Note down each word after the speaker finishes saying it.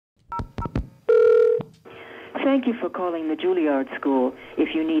Thank you for calling the Juilliard School.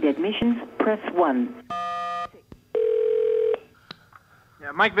 If you need admissions, press 1.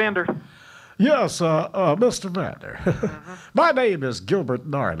 Yeah, Mike Vander. Yes, Mr. Vander. My name is Gilbert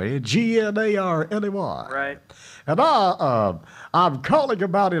Narney, G-N-A-R-N-E-Y. Right. And I'm calling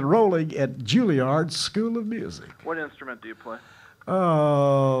about enrolling at Juilliard School of Music. What instrument do you play?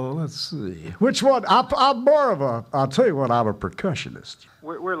 Let's see. Which one? I'm more of I'll tell you what, I'm a percussionist.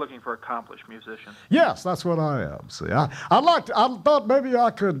 We're looking for accomplished musicians. Yes, that's what I am. See, I thought maybe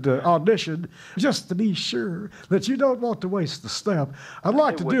I could audition just to be sure that you don't want to waste the step. I'd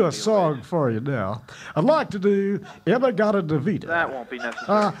like to do a song for you now. I'd like to do Inagata Davida. That won't be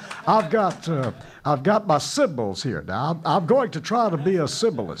necessary. I've got my cymbals here now. I'm going to try to be a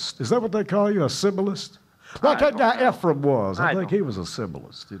cymbalist. Is that what they call you, a cymbalist? Like that guy Ephraim was. I think he was a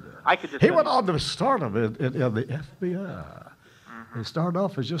cymbalist. You know. I could just he went on to start him in the FBI. Mm-hmm. He started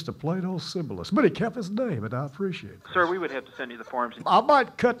off as just a plain old cymbalist, but he kept his name, and I appreciate it. Sir, we would have to send you the forms. I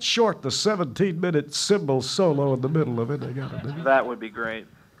might cut short the 17-minute cymbal solo in the middle of it. That would be great.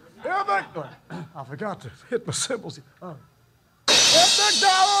 I forgot to hit my cymbals. Oh. Get the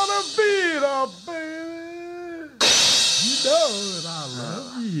down on the beat, baby. You know that I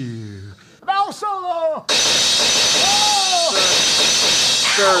love you. Now solo! Oh!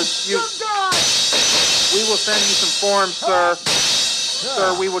 Sir, we will send you some forms, sir.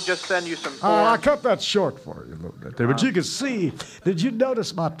 Sir, we will just send you some forms. I cut that short for you a little bit there, but you can see. Did you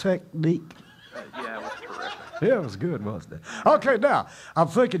notice my technique? Yeah, it was terrific. Yeah, it was good, wasn't it? Okay, now I'm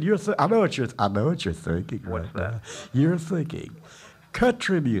thinking I know what you're thinking. What's right that? Now. You're thinking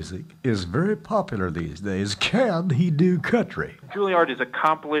country music is very popular these days. Can he do country? Juilliard is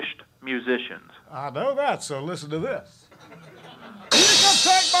accomplished musicians. I know that, so listen to this. You can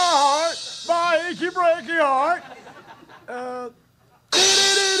take my heart, my achy breaky heart.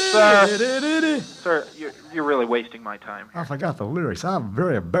 Sir, you're really wasting my time here. I forgot the lyrics. I'm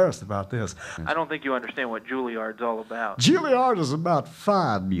very embarrassed about this. I don't think you understand what Juilliard's all about. Juilliard is about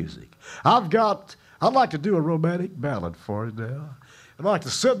fine music. I'd like to do a romantic ballad for you now. I'd like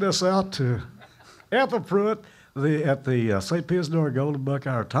to send this out to Ethel Pruitt at the St. Pius Nor Golden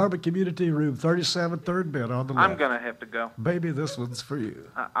Buckeye Retirement Community, room 37, third bed on the left. I'm going to have to go. Baby, this one's for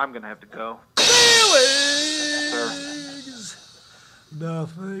you. I'm going to have to go. Feelings!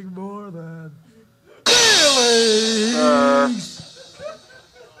 Nothing more than feelings!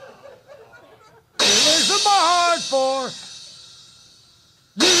 Feelings in my heart for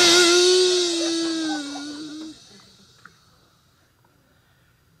you!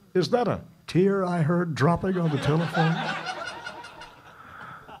 Is that a tear I heard dropping on the telephone?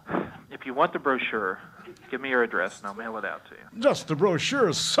 If you want the brochure, give me your address and I'll mail it out to you. Just the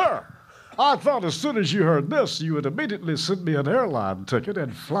brochure, sir. I thought as soon as you heard this, you would immediately send me an airline ticket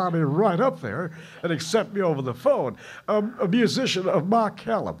and fly me right up there and accept me over the phone. A musician of my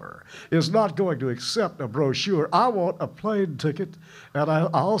caliber is not going to accept a brochure. I want a plane ticket, and I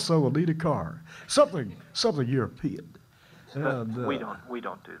also will need a car. Something European. And, we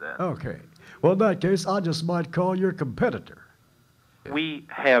don't do that. Okay. Well, in that case, I just might call your competitor. We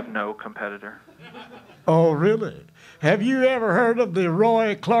have no competitor. Oh, really? Have you ever heard of the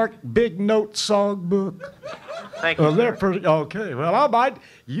Roy Clark Big Note Songbook? Thank you, They're pretty, okay. Well,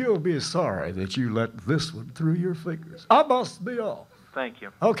 you'll be sorry that you let this one through your fingers. I must be off. Thank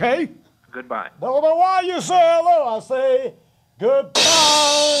you. Okay? Goodbye. Don't know why you say hello. I say goodbye.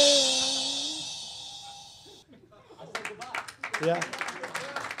 Yeah.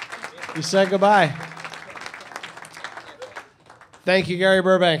 You said goodbye. Thank you, Gary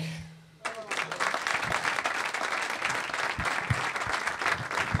Burbank.